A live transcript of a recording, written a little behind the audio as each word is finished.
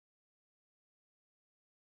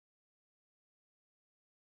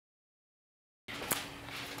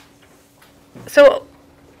So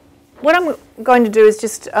what I'm going to do is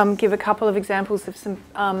just give a couple of examples of some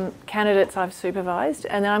candidates I've supervised,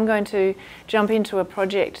 and then I'm going to jump into a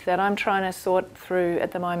project that I'm trying to sort through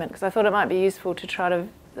at the moment, because I thought it might be useful to try to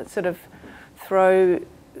sort of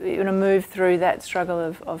move through that struggle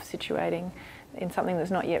of situating in something that's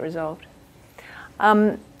not yet resolved.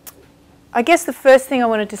 I guess the first thing I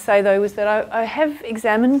wanted to say, though, was that I have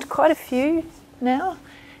examined quite a few now,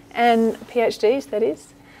 and PhDs, that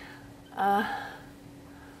is.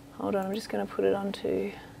 Hold on, I'm just going to put it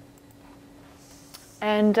onto...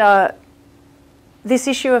 And this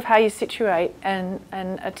issue of how you situate and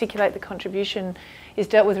articulate the contribution is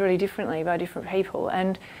dealt with really differently by different people.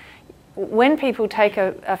 And when people take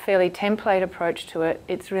a fairly template approach to it,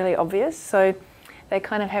 it's really obvious. So they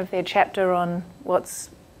kind of have their chapter on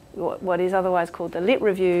what is otherwise called the lit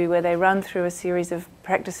review, where they run through a series of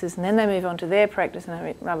practices and then they move on to their practice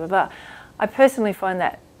and blah, blah, blah. I personally find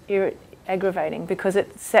that aggravating, because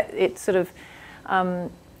it sort of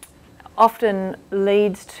often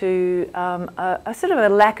leads to a sort of a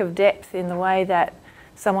lack of depth in the way that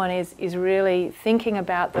someone is really thinking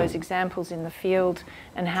about those examples in the field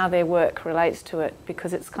and how their work relates to it,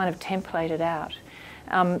 because it's kind of templated out.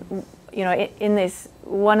 You know, in this,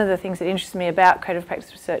 one of the things that interests me about creative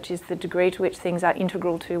practice research is the degree to which things are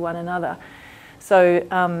integral to one another.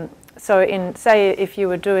 So, say if you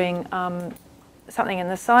were doing something in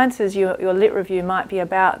the sciences, your lit review might be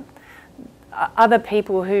about other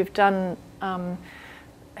people who've done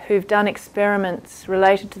experiments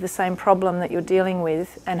related to the same problem that you're dealing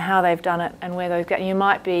with and how they've done it and where they've got. You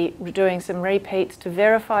might be doing some repeats to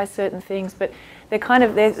verify certain things, but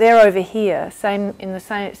they're over here,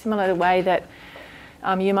 similar way that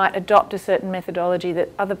you might adopt a certain methodology that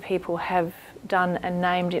other people have done and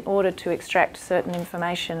named in order to extract certain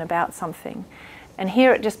information about something. And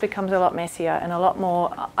here it just becomes a lot messier and a lot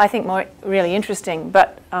more, I think, more really interesting,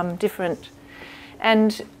 but different.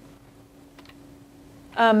 And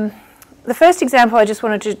the first example I just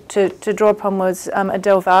wanted to draw upon was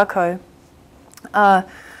Adele Varco,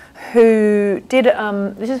 who did,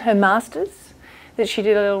 this is her master's that she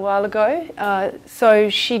did a little while ago.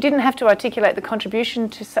 So she didn't have to articulate the contribution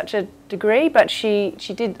to such a degree, but she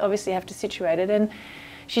did obviously have to situate it. And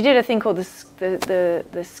she did a thing called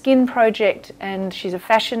the skin project, and she's a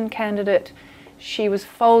fashion candidate. She was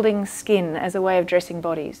folding skin as a way of dressing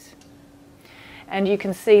bodies. And you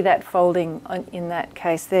can see that folding in that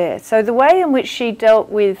case there. So the way in which she dealt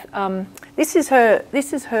with, this is her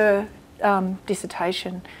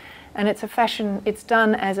dissertation, and it's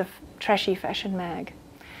done as a trashy fashion mag.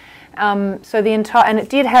 So the entire, and it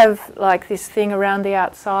did have like this thing around the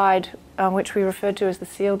outside, which we referred to as the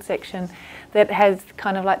sealed section, that has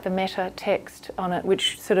kind of like the meta text on it,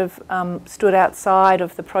 which sort of stood outside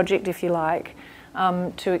of the project, if you like,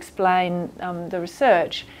 to explain the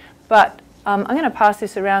research. But I'm going to pass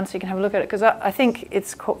this around so you can have a look at it, because I think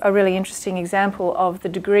it's a really interesting example of the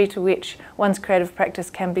degree to which one's creative practice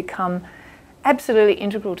can become absolutely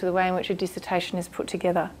integral to the way in which a dissertation is put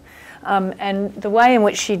together. And the way in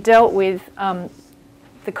which she dealt with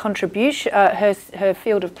the contribution, her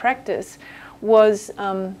field of practice was,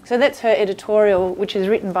 so that's her editorial, which is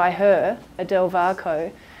written by her, Adele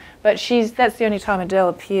Varco, but that's the only time Adele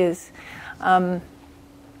appears.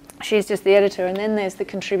 She's just the editor, and then there's the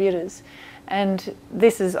contributors. And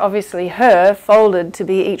this is obviously her folded to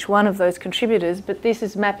be each one of those contributors, but this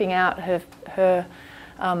is mapping out her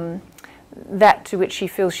that to which she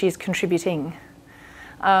feels she's contributing.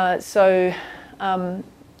 So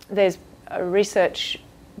there's a research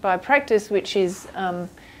by practice, which is,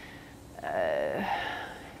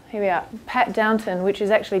 here we are, Pat Downton, which is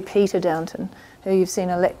actually Peter Downton, who you've seen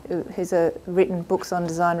who's written books on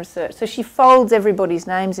design research. So she folds everybody's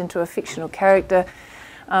names into a fictional character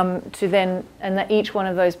to then, and that each one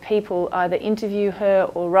of those people either interview her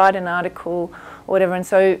or write an article or whatever. And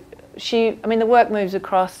so the work moves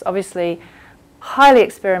across, obviously, highly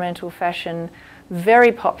experimental fashion,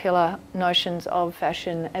 very popular notions of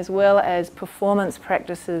fashion, as well as performance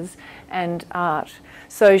practices and art.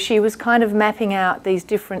 So she was kind of mapping out these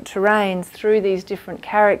different terrains through these different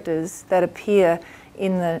characters that appear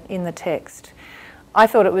in the text. I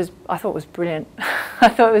thought it was brilliant. I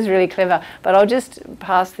thought it was really clever. But I'll just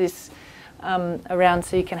pass this around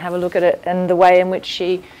so you can have a look at it and the way in which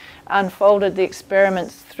she unfolded the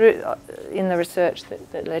experiments through in the research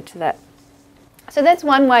that led to that. So that's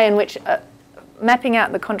one way in which mapping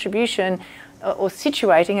out the contribution, or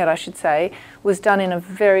situating it, I should say, was done in a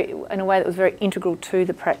way that was very integral to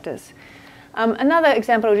the practice. Another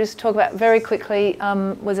example I'll just talk about very quickly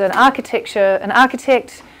was an architect.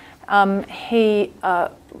 He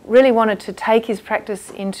really wanted to take his practice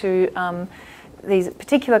into these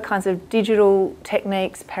particular kinds of digital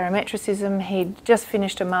techniques, parametricism. He'd just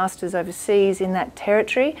finished a master's overseas in that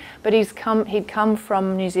territory, but he'd come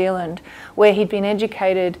from New Zealand, where he'd been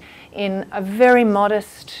educated in a very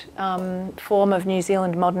modest form of New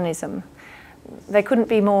Zealand modernism. They couldn't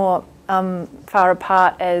be more far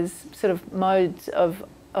apart as sort of modes of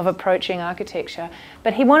approaching architecture.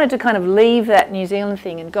 But he wanted to kind of leave that New Zealand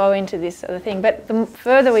thing and go into this other thing. But the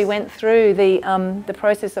further we went through the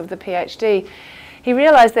process of the PhD, he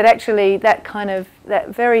realised that actually that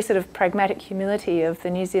very sort of pragmatic humility of the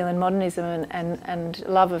New Zealand modernism and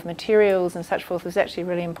love of materials and such forth was actually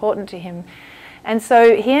really important to him. And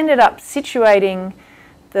so he ended up situating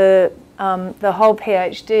the whole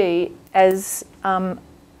PhD as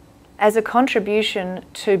a contribution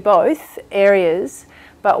to both areas,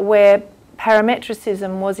 but where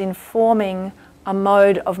parametricism was informing a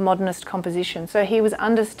mode of modernist composition. So he was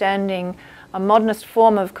understanding a modernist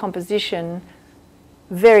form of composition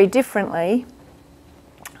very differently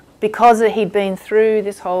because he'd been through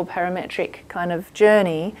this whole parametric kind of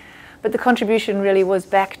journey, but the contribution really was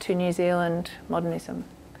back to New Zealand modernism.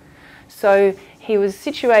 So he was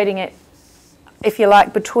situating it, if you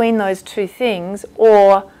like, between those two things,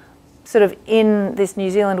 or sort of in this New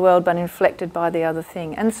Zealand world but inflected by the other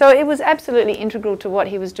thing. And so it was absolutely integral to what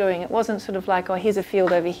he was doing. It wasn't sort of like, oh, here's a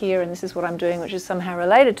field over here and this is what I'm doing, which is somehow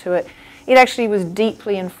related to it. It actually was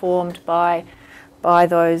deeply informed by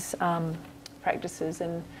those practices.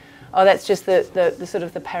 And oh, that's just the sort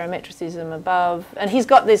of the parametricism above. And he's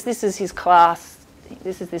got this is his class,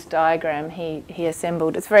 this is this diagram he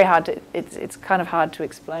assembled. It's very hard to, it's kind of hard to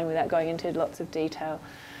explain without going into lots of detail.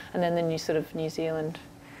 And then the new sort of New Zealand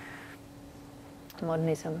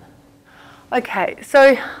modernism. Okay,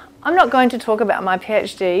 so I'm not going to talk about my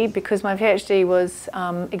PhD because my PhD was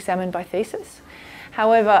examined by thesis.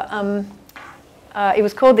 However, it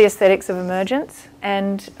was called The Aesthetics of Emergence,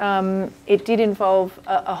 and it did involve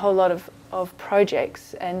a whole lot of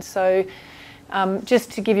projects. And so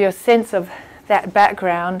just to give you a sense of that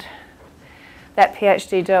background, that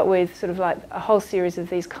PhD dealt with sort of like a whole series of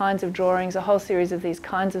these kinds of drawings, a whole series of these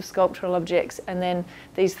kinds of sculptural objects, and then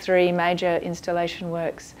these three major installation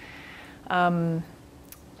works. Skins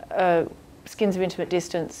of Intimate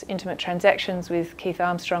Distance, Intimate Transactions with Keith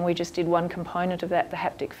Armstrong. We just did one component of that, the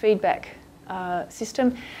haptic feedback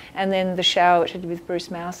system, and then The Shower, which I did with Bruce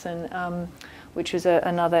Mousen, which was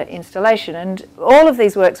another installation. And all of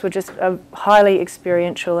these works were just highly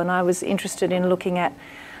experiential, and I was interested in looking at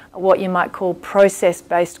what you might call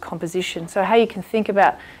process-based composition. So how you can think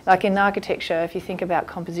about, like in architecture, if you think about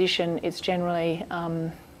composition, it's generally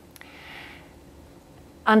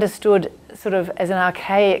understood sort of as an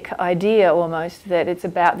archaic idea almost, that it's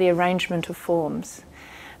about the arrangement of forms.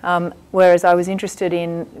 Whereas I was interested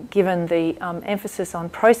in, given the emphasis on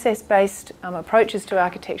process-based approaches to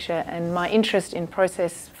architecture and my interest in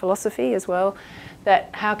process philosophy as well, that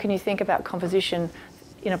how can you think about composition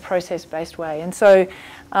in a process-based way. And so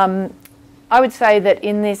I would say that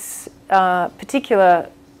in this particular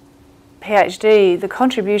PhD, the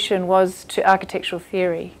contribution was to architectural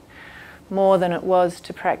theory more than it was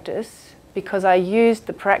to practice, because I used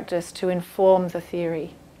the practice to inform the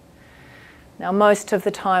theory. Now, most of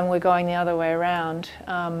the time we're going the other way around.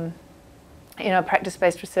 In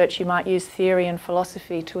practice-based research, you might use theory and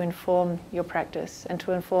philosophy to inform your practice and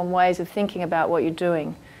to inform ways of thinking about what you're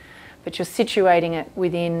doing, but you're situating it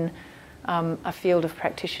within a field of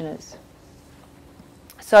practitioners.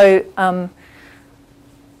 So,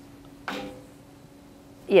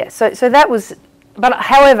 yeah, so that was, but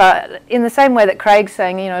however, in the same way that Craig's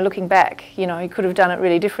saying, looking back, he could have done it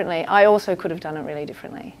really differently, I also could have done it really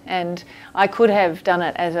differently. And I could have done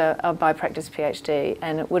it as a by practice PhD,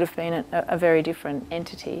 and it would have been a very different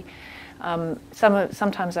entity.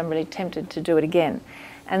 Sometimes I'm really tempted to do it again.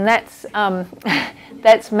 And that's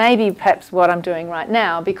maybe perhaps what I'm doing right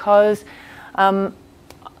now, because I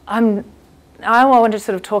want to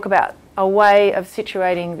sort of talk about a way of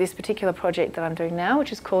situating this particular project that I'm doing now,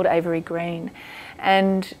 which is called Avery Green.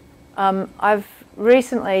 And I've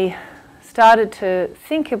recently started to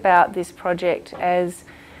think about this project as,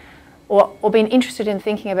 or been interested in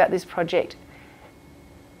thinking about this project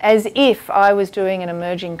as if I was doing an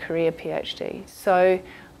emerging career PhD. So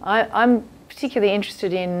I'm particularly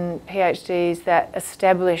interested in PhDs that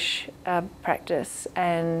establish practice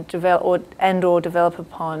and develop or develop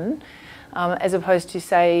upon, as opposed to,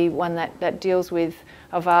 say, one that deals with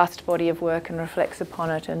a vast body of work and reflects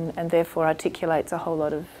upon it and therefore articulates a whole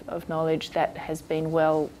lot of knowledge that has been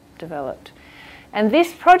well developed. And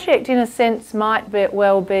this project, in a sense, might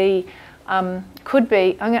well be, could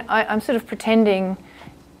be, I'm sort of pretending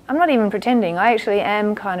I'm not even pretending. I actually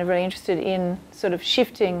am kind of really interested in sort of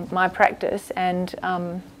shifting my practice and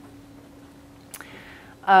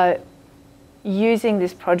using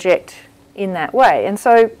this project in that way. And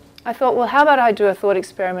so I thought, well, how about I do a thought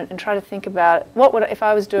experiment and try to think about what would, if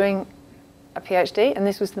I was doing a PhD and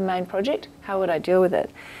this was the main project, how would I deal with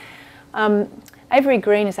it? Avery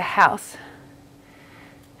Green is a house.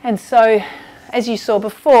 And so, as you saw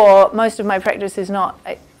before, most of my practice is not,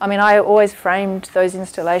 I mean, I always framed those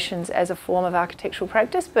installations as a form of architectural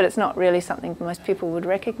practice, but it's not really something most people would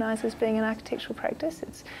recognise as being an architectural practice.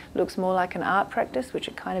 It looks more like an art practice, which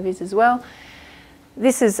it kind of is as well.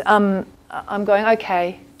 This is, I'm going,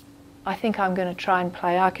 okay, I think I'm going to try and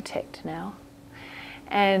play architect now,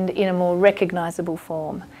 and in a more recognisable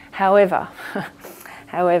form. However,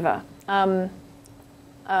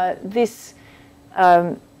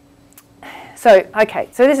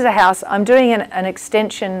 so this is a house. I'm doing an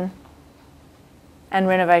extension and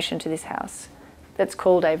renovation to this house that's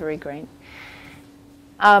called Avery Green.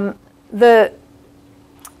 What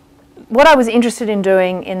I was interested in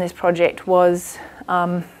doing in this project was,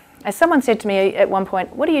 as someone said to me at one point,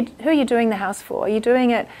 who are you doing the house for? Are you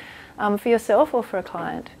doing it for yourself or for a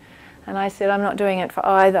client? And I said, I'm not doing it for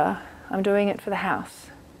either. I'm doing it for the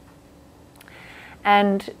house.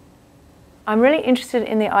 And I'm really interested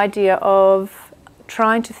in the idea of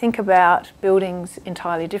trying to think about buildings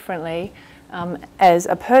entirely differently as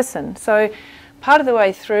a person. So part of the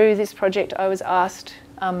way through this project I was asked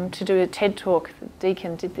to do a TED talk.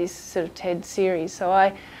 Deakin did this sort of TED series. So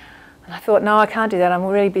I thought, no, I can't do that. I'm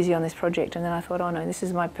really busy on this project. And then I thought, oh no, this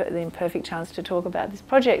is the perfect chance to talk about this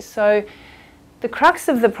project. So the crux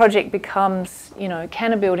of the project becomes, you know,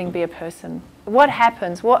 can a building be a person? What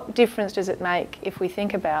happens, what difference does it make if we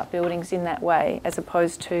think about buildings in that way, as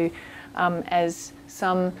opposed to as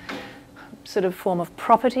some sort of form of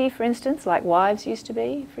property, for instance, like wives used to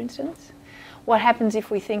be, for instance? What happens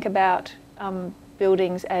if we think about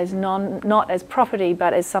buildings as not as property,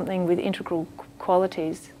 but as something with integral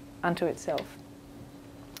qualities unto itself?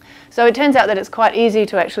 So it turns out that it's quite easy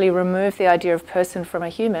to actually remove the idea of person from a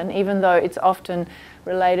human, even though it's often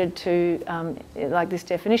related to, like this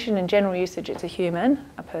definition in general usage, it's a human,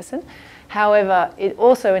 a person. However, it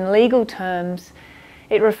also in legal terms,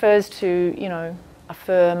 it refers to, you know, a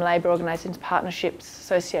firm, labour organisations, partnerships,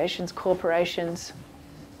 associations, corporations,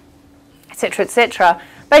 etc., etc.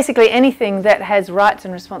 Basically anything that has rights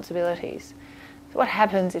and responsibilities. So what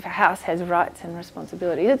happens if a house has rights and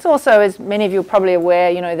responsibilities? It's also, as many of you are probably aware,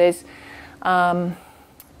 you know, there's been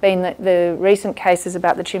the recent cases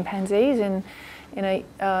about the chimpanzees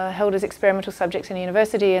held as experimental subjects in a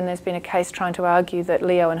university, and there's been a case trying to argue that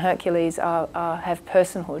Leo and Hercules have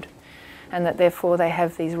personhood, and that therefore they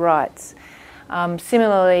have these rights.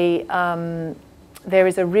 Similarly, there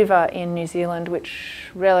is a river in New Zealand which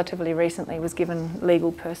relatively recently was given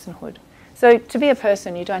legal personhood. So to be a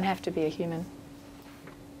person, you don't have to be a human.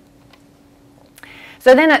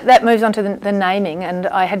 So then that moves on to the naming, and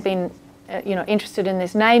I had been interested in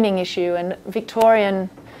this naming issue, and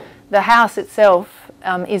the house itself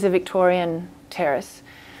is a Victorian terrace.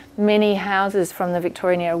 Many houses from the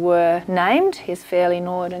Victorian era were named. Here's Fairley,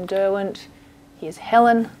 Nord and Derwent. Here's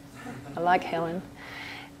Helen. I like Helen.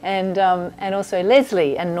 And also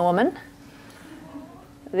Leslie and Norman.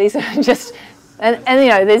 These are just, and you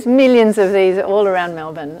know, there's millions of these all around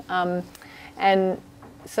Melbourne. And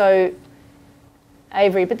so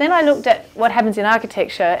Avery. But then I looked at what happens in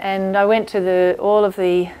architecture, and I went to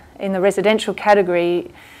in the residential category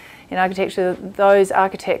in architecture, those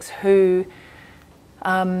architects who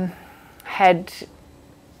had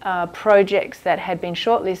projects that had been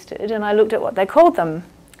shortlisted, and I looked at what they called them.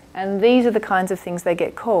 And these are the kinds of things they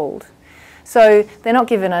get called. So they're not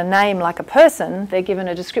given a name like a person, they're given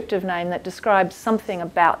a descriptive name that describes something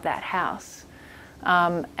about that house.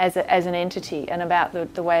 As an entity, and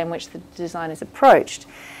about the way in which the design is approached.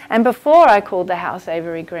 And before I called the house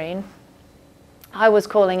Avery Green, I was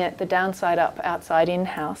calling it the downside up, outside in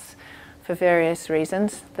house for various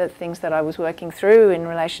reasons, the things that I was working through in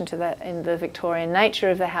relation to that, in the Victorian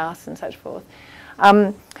nature of the house and such forth.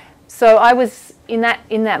 So I was, in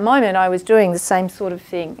that moment, I was doing the same sort of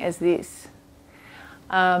thing as this.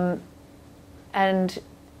 And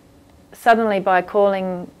suddenly, by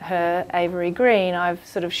calling her Avery Green, I've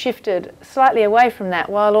sort of shifted slightly away from that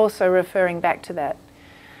while also referring back to that.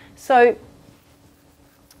 So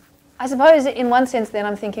I suppose in one sense then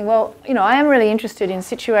I'm thinking, well, you know, I am really interested in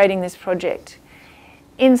situating this project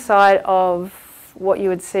inside of what you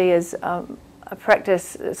would see as a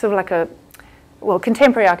practice, sort of like well,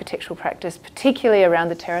 contemporary architectural practice, particularly around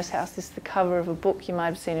the terrace house. This is the cover of a book you might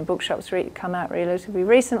have seen in bookshops come out relatively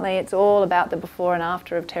recently. It's all about the before and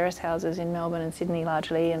after of terrace houses in Melbourne and Sydney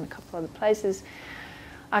largely, and a couple other places.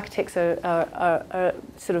 Architects are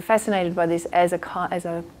sort of fascinated by this as a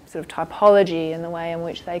sort of typology and the way in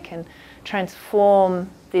which they can transform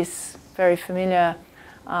this very familiar,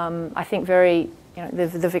 I think very,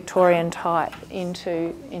 the Victorian type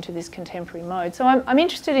into this contemporary mode. So I'm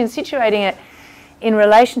interested in situating it in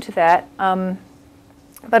relation to that,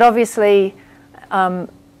 but obviously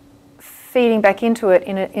feeding back into it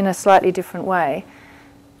in a slightly different way.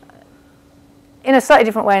 In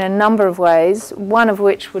a number of ways, one of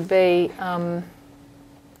which would be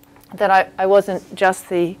that I wasn't just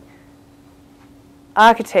the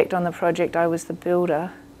architect on the project, I was the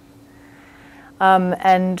builder.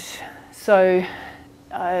 And so,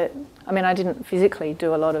 I mean, I didn't physically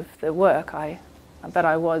do a lot of the work, but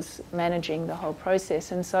I was managing the whole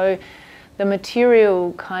process. And so the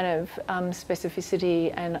material kind of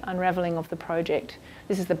specificity and unravelling of the project,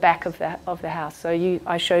 this is the back of the house. So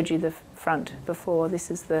I showed you the front before.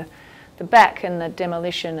 This is the back and the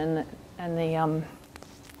demolition and the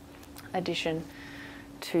addition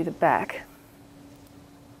to the back.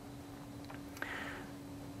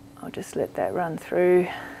 I'll just let that run through.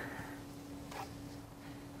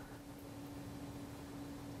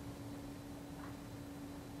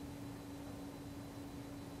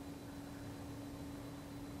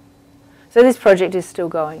 So this project is still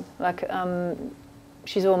going. Like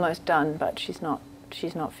she's almost done, but she's not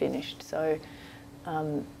finished. So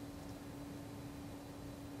and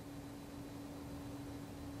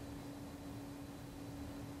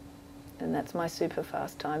that's my super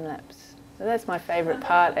fast time lapse. So that's my favourite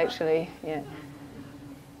part, actually. Yeah.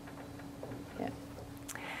 Yeah.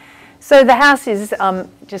 So the house is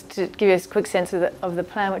just to give you a quick sense of the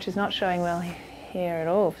plan, which is not showing well here at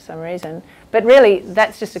all for some reason. But really,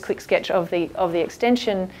 that's just a quick sketch of the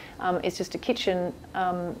extension. It's just a kitchen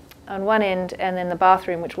on one end, and then the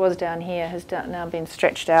bathroom, which was down here, has now been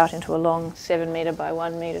stretched out into a long 7 metre by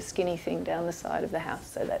 1 metre skinny thing down the side of the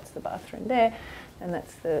house. So that's the bathroom there, and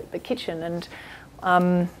that's the kitchen.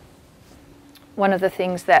 And one of the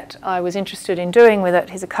things that I was interested in doing with it,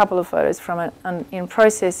 here's a couple of photos from it in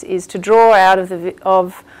process, is to draw out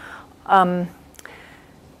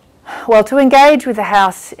well, to engage with the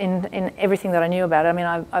house in everything that I knew about it. I mean,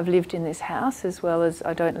 I've lived in this house as well as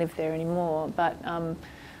I don't live there anymore, but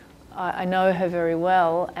I know her very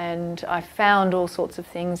well, and I found all sorts of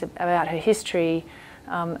things about her history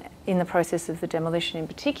in the process of the demolition in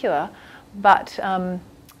particular, but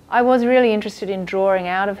I was really interested in drawing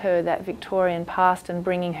out of her that Victorian past and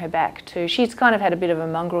bringing her back to, she's kind of had a bit of a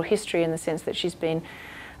mongrel history in the sense that she's been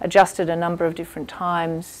adjusted a number of different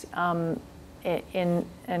times in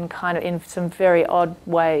some very odd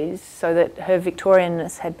ways, so that her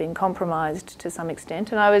Victorianness had been compromised to some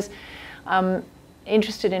extent. And I was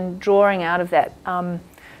interested in drawing out of that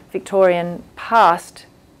Victorian past,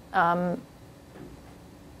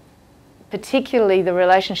 particularly the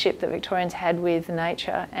relationship that Victorians had with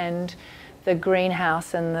nature and the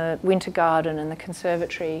greenhouse and the winter garden and the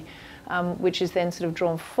conservatory, which is then sort of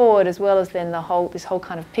drawn forward, as well as then this whole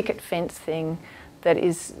kind of picket fence thing that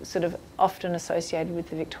is sort of often associated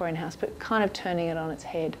with the Victorian house, but kind of turning it on its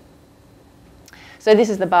head. So this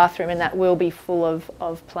is the bathroom, and that will be full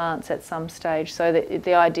of plants at some stage. So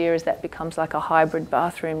the idea is that becomes like a hybrid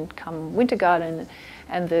bathroom come winter garden,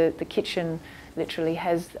 and the kitchen literally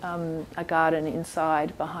has a garden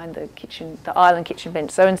inside behind the kitchen, the island kitchen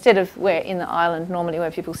bench. So instead of where in the island normally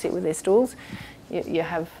where people sit with their stools, you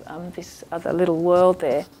have this other little world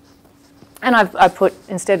there. And I put,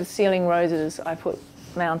 instead of ceiling roses, I put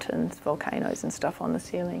mountains, volcanoes and stuff on the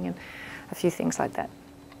ceiling, and a few things like that.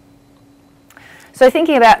 So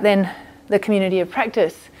thinking about then the community of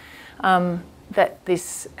practice that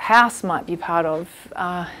this house might be part of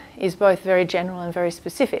is both very general and very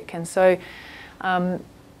specific. And so,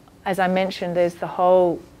 as I mentioned, there's the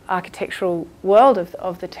whole architectural world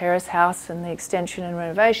of the terrace house and the extension and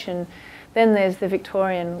renovation. Then there's the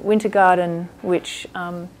Victorian winter garden, which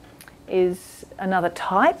is another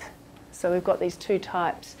type. So we've got these two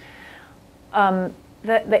types.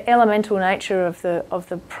 The elemental nature of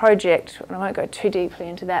the project, and I won't go too deeply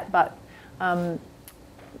into that, but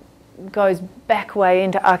goes back way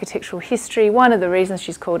into architectural history. One of the reasons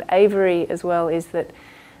she's called Avery as well is that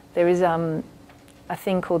there is a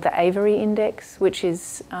thing called the Avery Index, which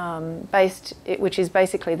is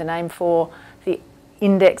basically the name for the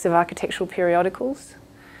index of architectural periodicals.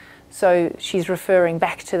 So she's referring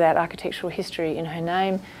back to that architectural history in her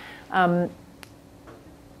name.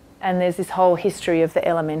 and there's this whole history of the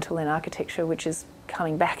elemental in architecture, which is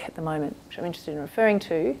coming back at the moment, which I'm interested in referring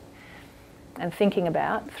to and thinking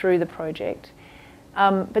about through the project.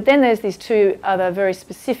 But then there's these two other very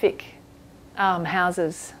specific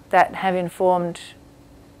houses that have informed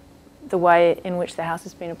the way in which the house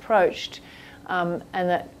has been approached, and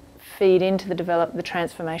that feed into the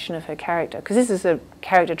transformation of her character. Because this is a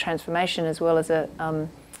character transformation as well as a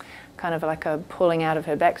kind of like a pulling out of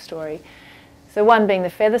her backstory. So one being the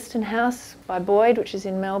Featherston House by Boyd, which is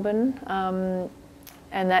in Melbourne,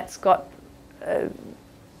 and that's got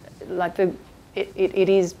it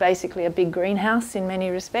is basically a big greenhouse in many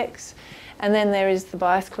respects. And then there is the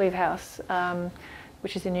Biascleve House,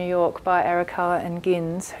 which is in New York by Arakawa and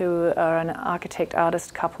Gins, who are an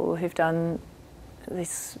architect-artist couple who've done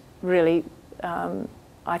this really,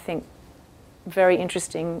 I think, very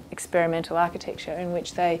interesting experimental architecture in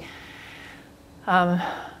which they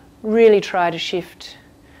really try to shift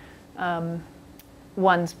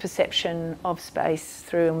one's perception of space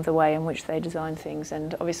through the way in which they design things.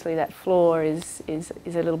 And obviously that floor is a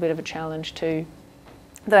little bit of a challenge to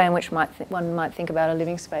the way in which one might think about a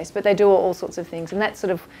living space. But they do all sorts of things, and that's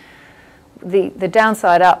sort of the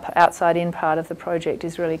downside up, outside in part of the project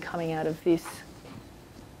is really coming out of this,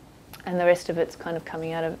 and the rest of it's kind of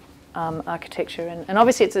coming out of architecture. And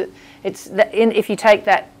obviously if you take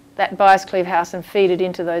that Biascleve House and feed it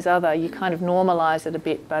into those other, you kind of normalise it a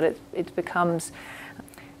bit, but it becomes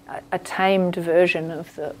a tamed version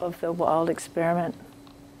of the wild experiment.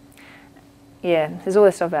 Yeah, there's all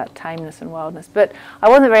this stuff about tameness and wildness, but I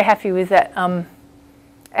wasn't very happy with that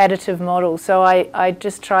additive model, so I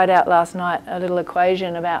just tried out last night a little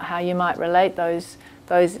equation about how you might relate those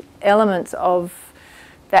elements of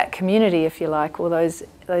that community, if you like, or those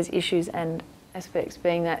issues and aspects,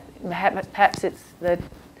 being that perhaps it's the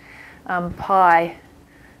pi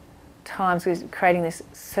times creating this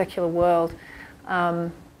circular world,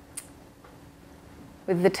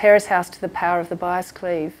 with the terrace house to the power of the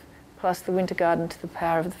Biascleve, plus the winter garden to the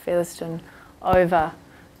power of the Featherston, over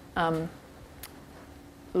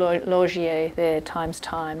Laugier there times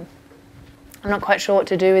time. I'm not quite sure what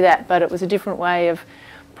to do with that, but it was a different way of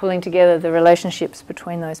pulling together the relationships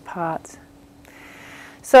between those parts.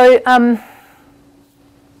 So in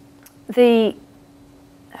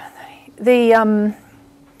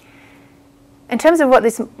terms of what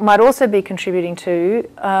this might also be contributing to,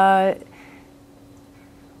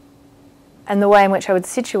 and the way in which I would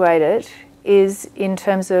situate it, is in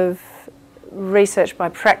terms of research by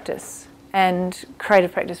practice and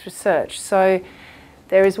creative practice research. So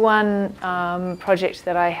there is one project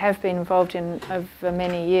that I have been involved in over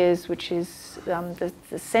many years, which is the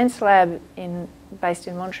Sense Lab based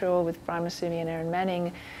in Montreal with Brian Masumi and Erin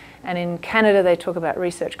Manning. And in Canada they talk about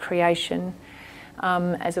research creation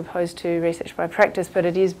as opposed to research by practice, but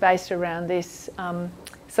it is based around this.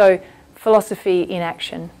 So philosophy in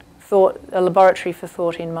action, thought, a laboratory for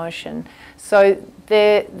thought in motion. So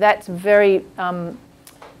that's very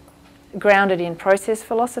grounded in process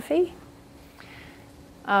philosophy.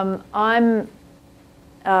 I'm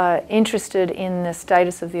interested in the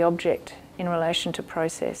status of the object in relation to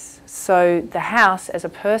process. So the house as a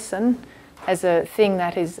person, as a thing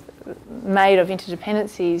that is made of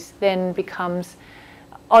interdependencies, then becomes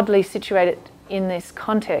oddly situated in this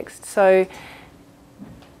context. So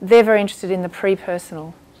they're very interested in the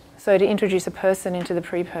pre-personal. So to introduce a person into the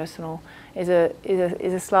pre-personal is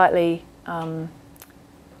a slightly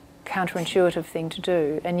counterintuitive thing to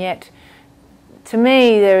do, and yet to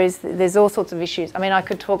me there's all sorts of issues. I mean, I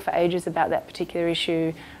could talk for ages about that particular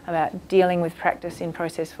issue, about dealing with practice in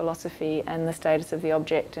process philosophy and the status of the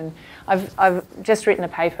object. And I've just written a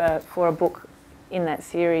paper for a book in that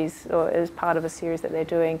series, or as part of a series that they're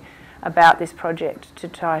doing about this project, to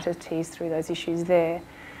try to tease through those issues there.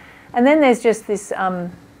 And then there's just this,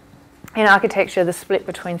 in architecture, the split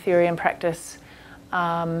between theory and practice.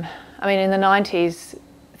 I mean, in the 90s,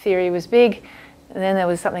 theory was big, and then there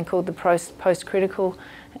was something called the post-critical,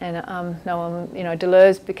 and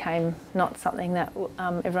Deleuze became not something that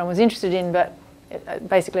everyone was interested in, but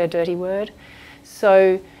basically a dirty word.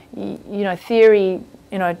 So, theory,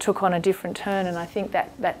 took on a different turn, and I think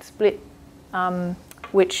that split,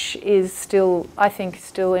 which is still, I think,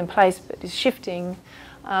 still in place, but is shifting,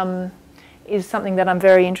 is something that I'm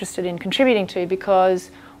very interested in contributing to,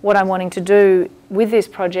 because what I'm wanting to do with this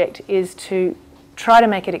project is to try to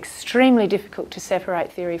make it extremely difficult to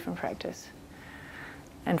separate theory from practice,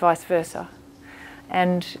 and vice versa.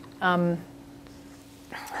 And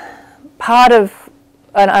part of,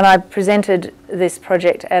 and I presented this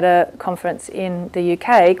project at a conference in the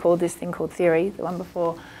UK called Theory, the one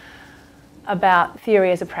before about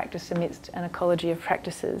theory as a practice amidst an ecology of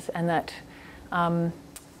practices, and that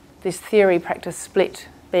this theory-practice split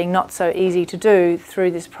being not so easy to do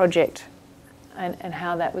through this project, and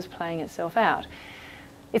how that was playing itself out.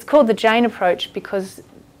 It's called the Jane approach because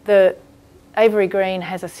the Avery Green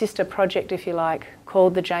has a sister project, if you like,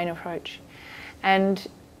 called the Jane approach. And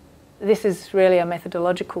this is really a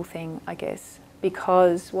methodological thing, I guess,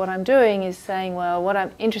 because what I'm doing is saying, well, what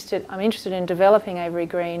I'm interested in developing Avery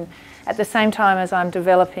Green at the same time as I'm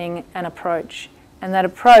developing an approach. And that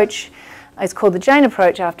approach is called the Jane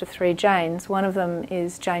approach after 3 Janes. One of them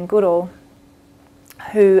is Jane Goodall,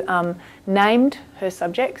 who named her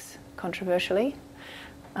subjects, controversially.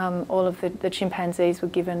 All of the chimpanzees were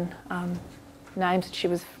given names. She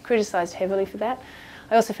was criticised heavily for that.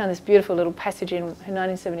 I also found this beautiful little passage in her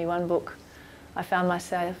 1971 book. I found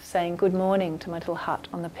myself saying good morning to my little hut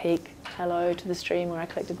on the peak, hello to the stream where I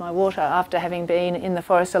collected my water, after having been in the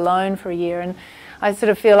forest alone for a year. And I sort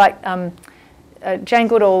of feel like Jane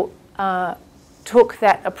Goodall took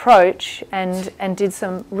that approach and did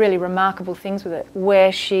some really remarkable things with it,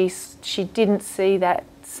 where she didn't see that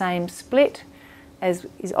same split as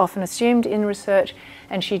is often assumed in research,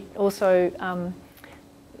 and she also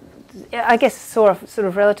I guess saw a sort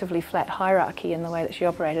of relatively flat hierarchy in the way that she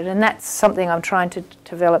operated, and that's something I'm trying to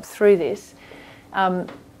develop through this. And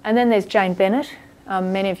then there's Jane Bennett.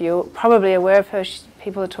 Many of you are probably aware of her.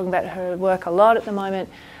 People are talking about her work a lot at the moment.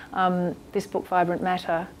 This book, Vibrant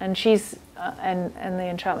Matter, and she's and the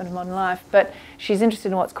Enchantment of Modern Life. But she's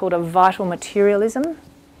interested in what's called a vital materialism,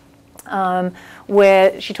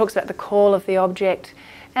 where she talks about the call of the object,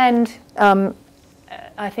 and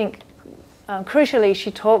I think. Crucially,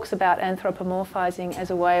 she talks about anthropomorphizing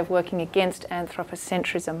as a way of working against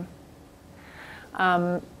anthropocentrism,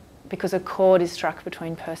 because a chord is struck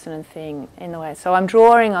between person and thing in the way. So I'm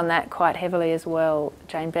drawing on that quite heavily as well,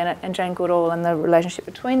 Jane Bennett and Jane Goodall and the relationship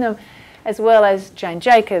between them, as well as Jane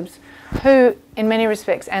Jacobs, who in many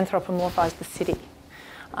respects anthropomorphized the city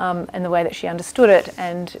and the way that she understood it,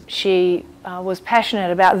 and she was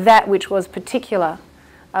passionate about that which was particular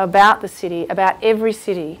about the city, about every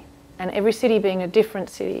city, and every city being a different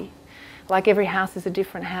city, like every house is a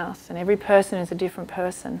different house, and every person is a different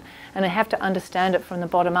person, and I have to understand it from the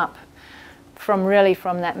bottom up, from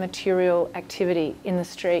that material activity in the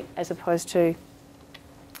street, as opposed to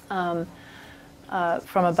from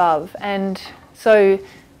above. And so,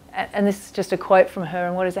 and this is just a quote from her,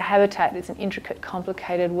 and what is a habitat? It's an intricate,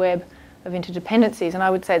 complicated web of interdependencies, and I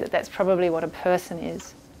would say that that's probably what a person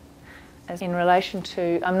is. As in relation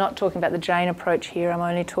to, I'm not talking about the Jane approach here, I'm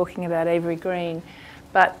only talking about Avery Green,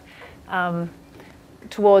 but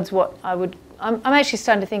towards what I'm actually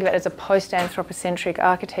starting to think about as a post-anthropocentric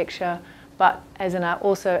architecture, but as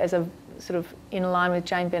also as a sort of in line with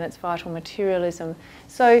Jane Bennett's vital materialism.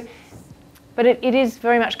 So, but it is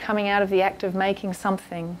very much coming out of the act of making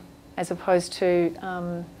something, as opposed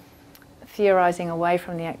to theorising away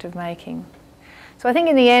from the act of making. So I think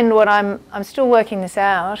in the end, what I'm still working this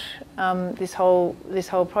out, this whole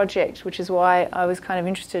project, which is why I was kind of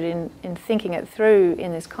interested in thinking it through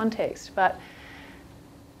in this context. But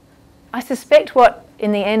I suspect what,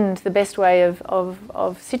 in the end, the best way of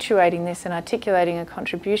situating this and articulating a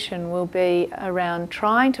contribution will be around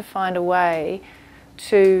trying to find a way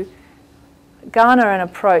to garner an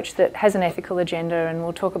approach that has an ethical agenda, and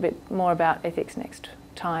we'll talk a bit more about ethics next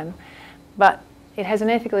time. But it has an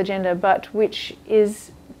ethical agenda, but which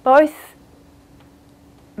is both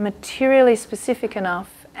materially specific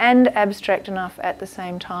enough and abstract enough at the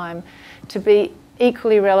same time to be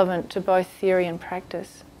equally relevant to both theory and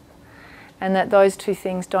practice, and that those two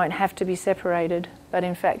things don't have to be separated, but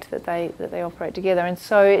in fact that they operate together. And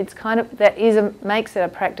so it's kind of, makes it a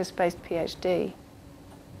practice-based PhD.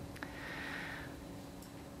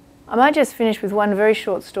 I might just finish with one very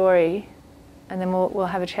short story, and then we'll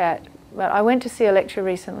have a chat. But I went to see a lecture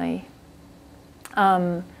recently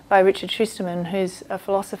by Richard Schusterman, who's a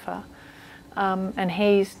philosopher, and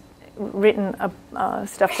he's written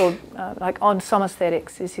stuff called like on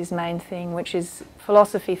somesthetics is his main thing, which is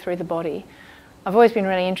philosophy through the body. I've always been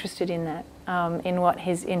really interested in that,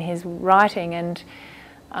 in his writing, and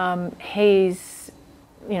he's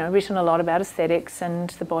written a lot about aesthetics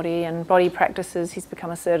and the body and body practices. He's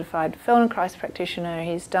become a certified Feldenkrais practitioner.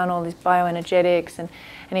 He's done all this bioenergetics, and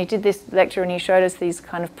he did this lecture and he showed us these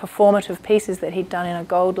kind of performative pieces that he'd done in a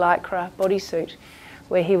gold lycra bodysuit,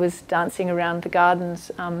 where he was dancing around the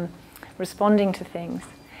gardens, responding to things.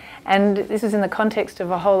 And this was in the context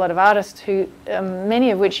of a whole lot of artists who,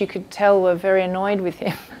 many of which you could tell were very annoyed with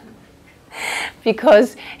him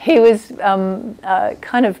because he was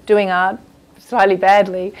kind of doing art slightly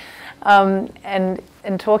badly, and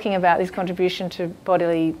talking about his contribution to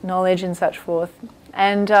bodily knowledge and such forth.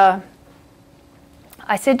 And I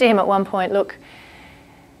said to him at one point, look,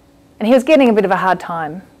 and he was getting a bit of a hard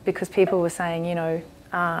time because people were saying, you know,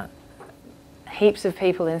 heaps of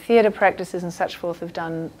people in theatre practices and such forth have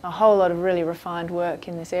done a whole lot of really refined work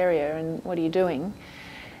in this area, and what are you doing?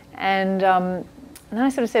 And then I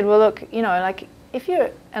sort of said, well, look, you know, like, if you're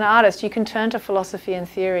an artist, you can turn to philosophy and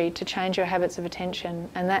theory to change your habits of attention,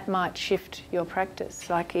 and that might shift your practice.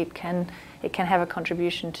 Like, it can have a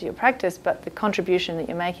contribution to your practice, but the contribution that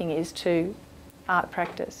you're making is to art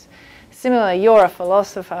practice. Similarly, you're a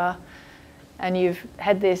philosopher, and you've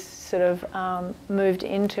had this sort of moved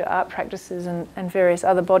into art practices and various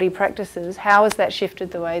other body practices. How has that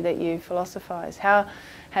shifted the way that you philosophize? How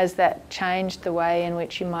has that changed the way in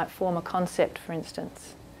which you might form a concept, for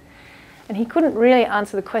instance? And he couldn't really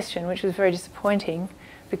answer the question, which was very disappointing,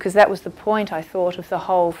 because that was the point, I thought, of the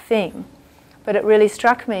whole thing. But it really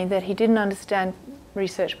struck me that he didn't understand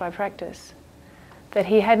research by practice, that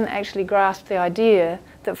he hadn't actually grasped the idea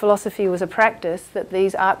that philosophy was a practice that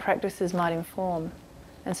these art practices might inform.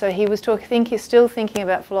 And so he was still thinking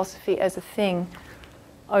about philosophy as a thing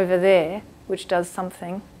over there, which does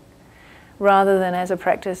something, rather than as a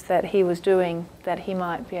practice that he was doing that he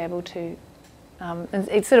might be able to. And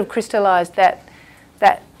it sort of crystallised that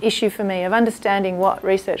issue for me of understanding what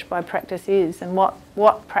research by practice is and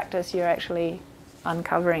what practice you're actually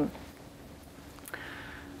uncovering.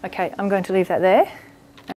 Okay, I'm going to leave that there.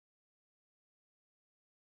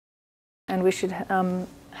 And we should have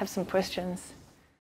some questions.